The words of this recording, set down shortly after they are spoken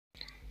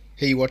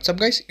Hey, what's up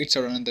guys, it's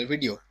our another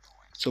video.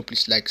 So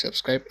please like,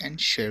 subscribe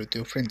and share with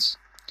your friends.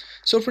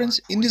 So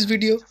friends, in this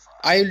video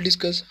I will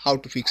discuss how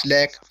to fix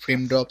lag,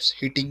 frame drops,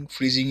 hitting,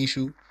 freezing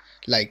issue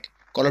like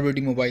Call of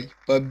Duty Mobile,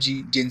 Pubg,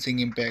 Genshin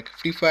Impact,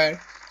 Free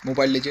Fire,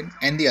 Mobile Legend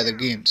and the other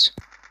games.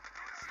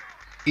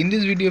 In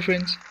this video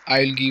friends,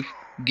 I will give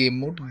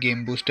game mode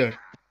game booster.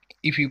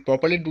 If you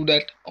properly do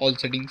that all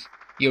settings,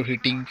 your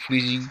hitting,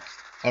 freezing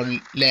or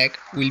lag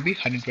will be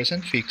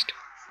 100% fixed.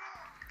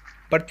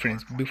 But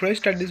friends, before I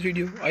start this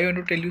video, I want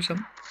to tell you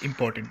some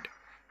important.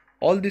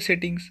 All the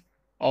settings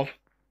of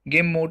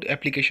game mode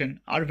application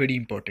are very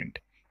important.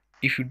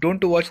 If you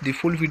don't watch the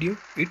full video,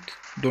 it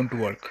don't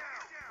work.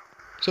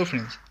 So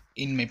friends,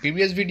 in my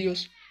previous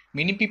videos,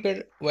 many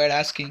people were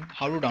asking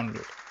how to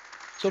download.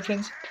 So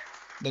friends,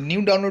 the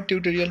new download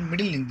tutorial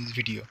middle in this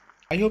video.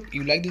 I hope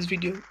you like this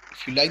video.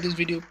 If you like this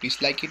video,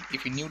 please like it.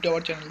 If you're new to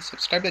our channel,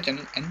 subscribe the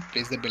channel and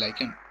press the bell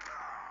icon.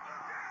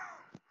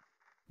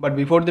 But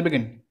before they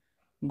begin,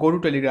 go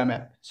to Telegram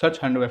app, search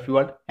Handography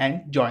World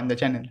and join the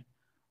channel.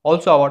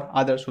 Also our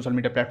other social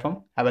media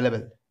platform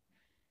available.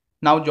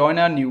 Now join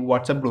our new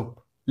WhatsApp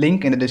group.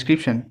 Link in the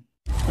description.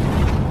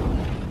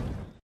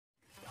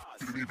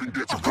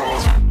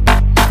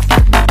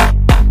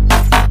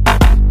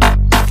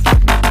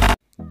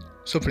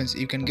 So friends,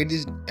 you can get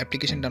this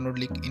application download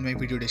link in my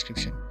video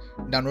description.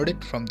 Download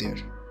it from there.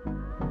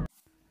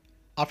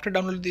 After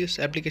downloading this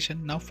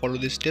application, now follow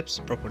these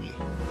steps properly.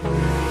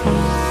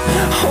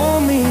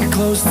 Hold me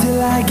close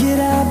till I get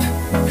up.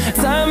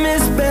 Time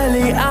is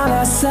barely on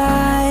our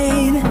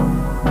side.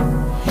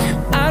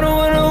 I don't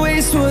wanna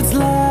waste what's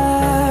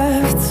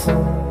left.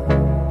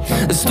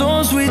 The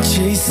storms we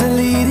chase are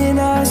leading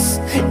us,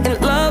 and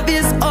love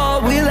is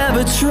all we'll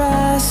ever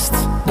trust.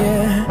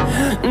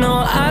 Yeah,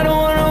 no, I don't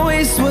wanna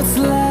waste what's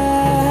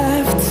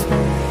left.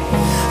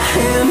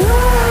 And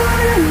on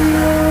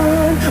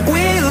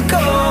we'll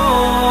go,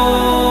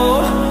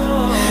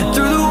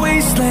 through the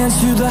wastelands,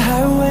 through the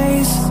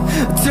highways,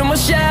 till my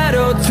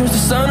shadow turns to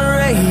sun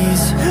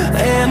rays.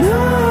 And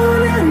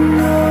on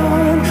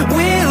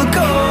we'll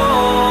go,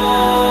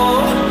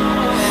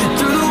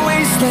 through the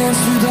wastelands,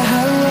 through the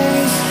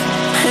highways,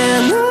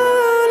 and on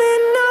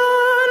we'll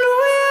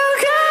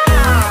go.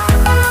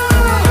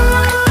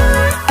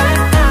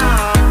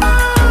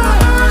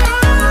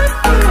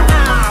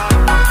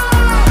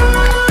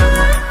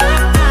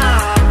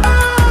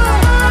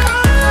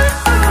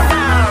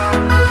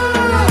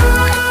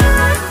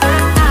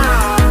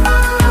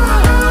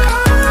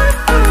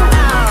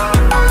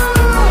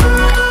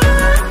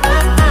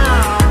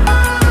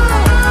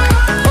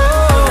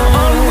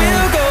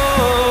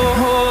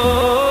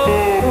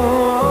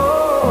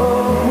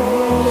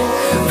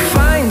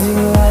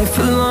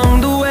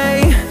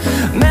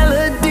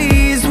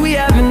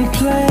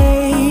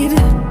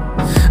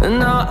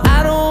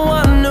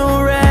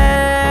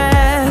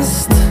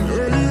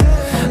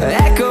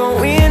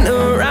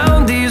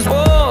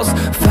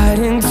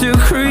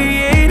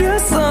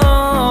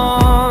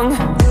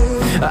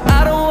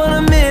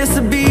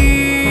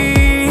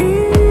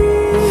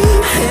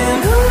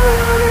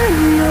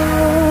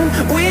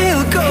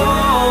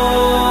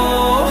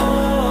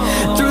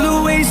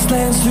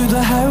 Through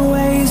the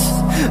highways,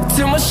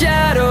 till my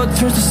shadow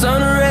turns to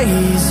sun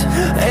rays.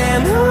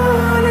 And on.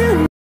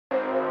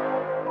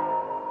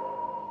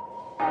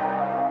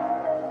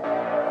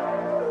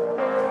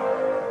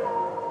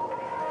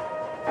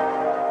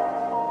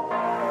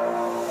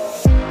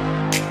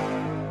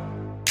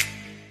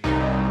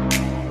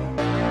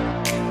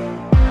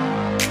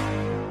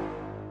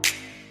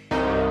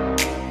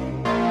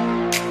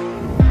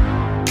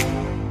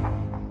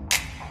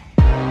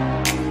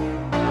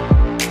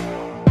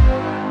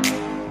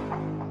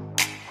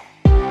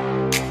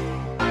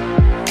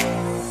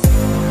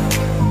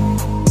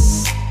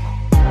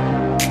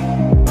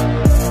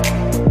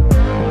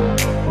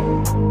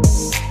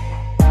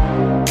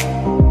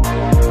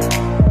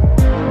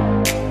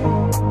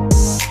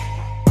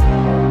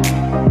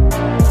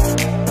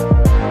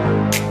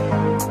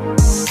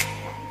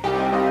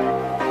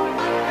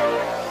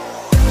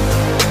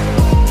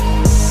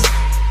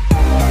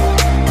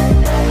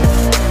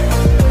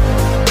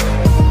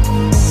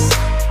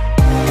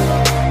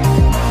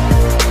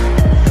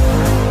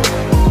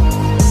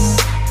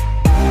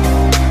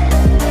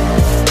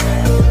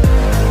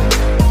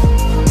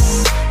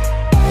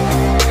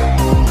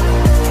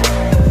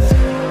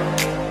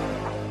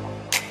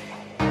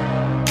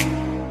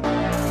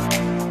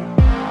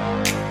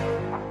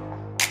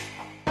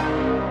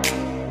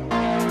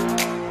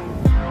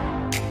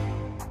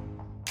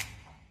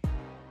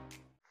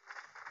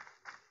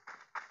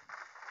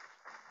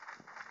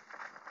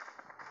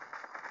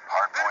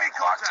 Hardpoint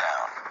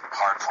lockdown.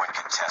 Hardpoint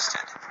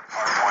contested.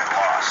 Hardpoint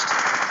lost.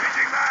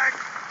 Changing mag.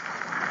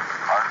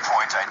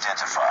 Hardpoint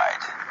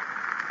identified.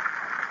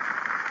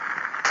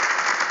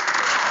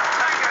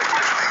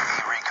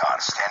 UAV recon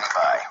standing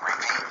by.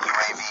 Repeat,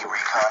 UAV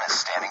recon is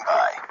standing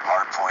by.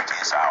 Hardpoint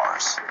is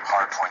ours.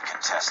 Hardpoint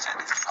contested.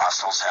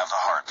 Hostiles have the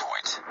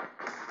hardpoint.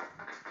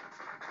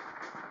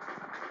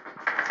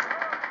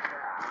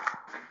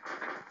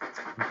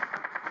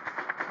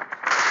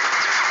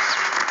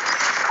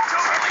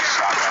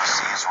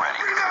 is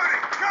ready.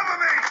 Reloading! Cover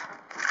me!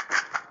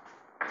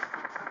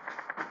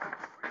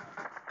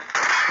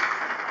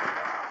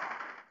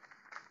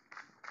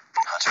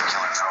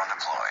 Hunter-killer drone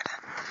deployed.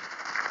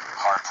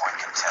 Hardpoint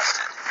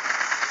contested.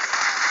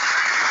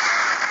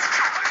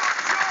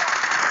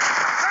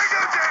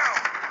 Tango down!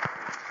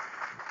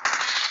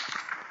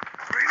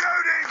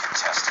 Reloading!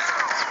 Contested.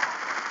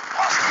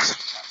 Hostiles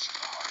have captured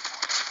the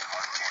hardpoint.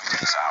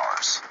 Hardpoint is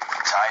ours. We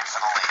tied for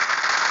the lead.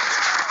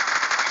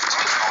 We've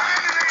taken the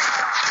lead.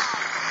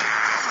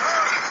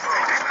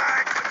 Changing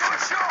mag! I got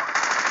shot!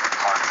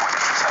 Hardpoint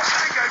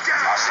contested. Tango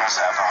down! Hostiles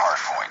have the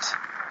hardpoint.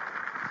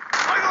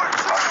 I got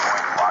shot!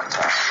 Hardpoint locked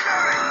down.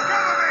 Reloading!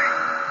 Cover me!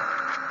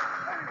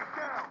 Enemy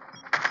down!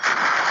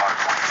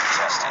 Hardpoint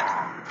contested.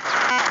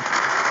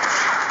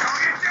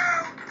 Target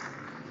down!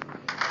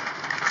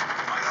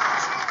 I got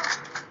shot!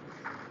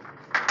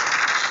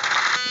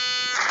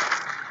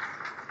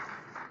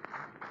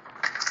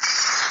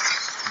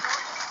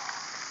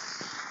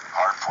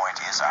 Hardpoint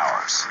is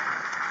ours.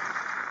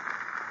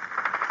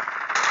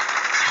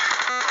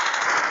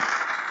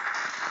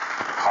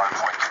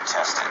 Hardpoint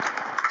contested.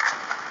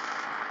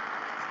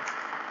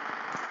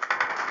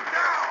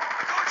 Down!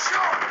 I got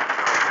shot!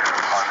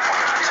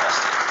 Hardpoint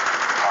contested.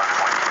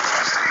 Hardpoint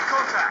contested. Enemy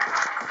contact!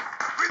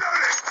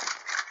 Reloading!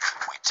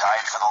 We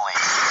tied for the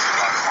lead.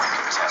 Hardpoint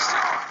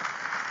contested.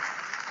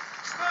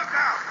 Smoke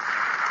out!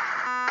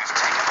 We've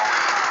taken the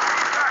lead.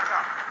 Back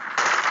up!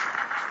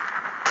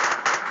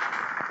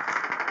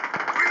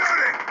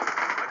 Reloading!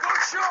 I got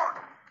shot!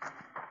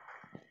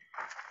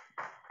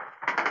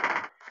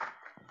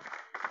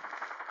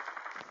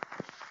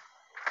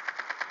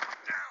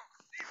 Down!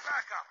 Need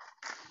backup!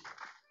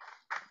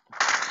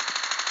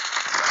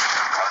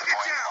 Target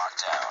Hardpoint down!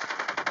 locked down.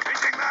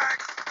 Changing mag!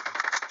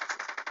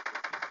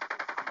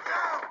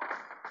 Down!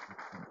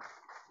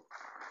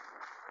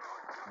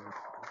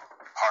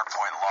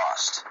 Hardpoint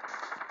lost.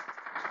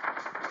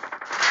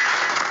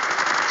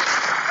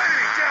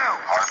 Enemy down!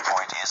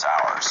 Hardpoint is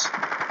ours.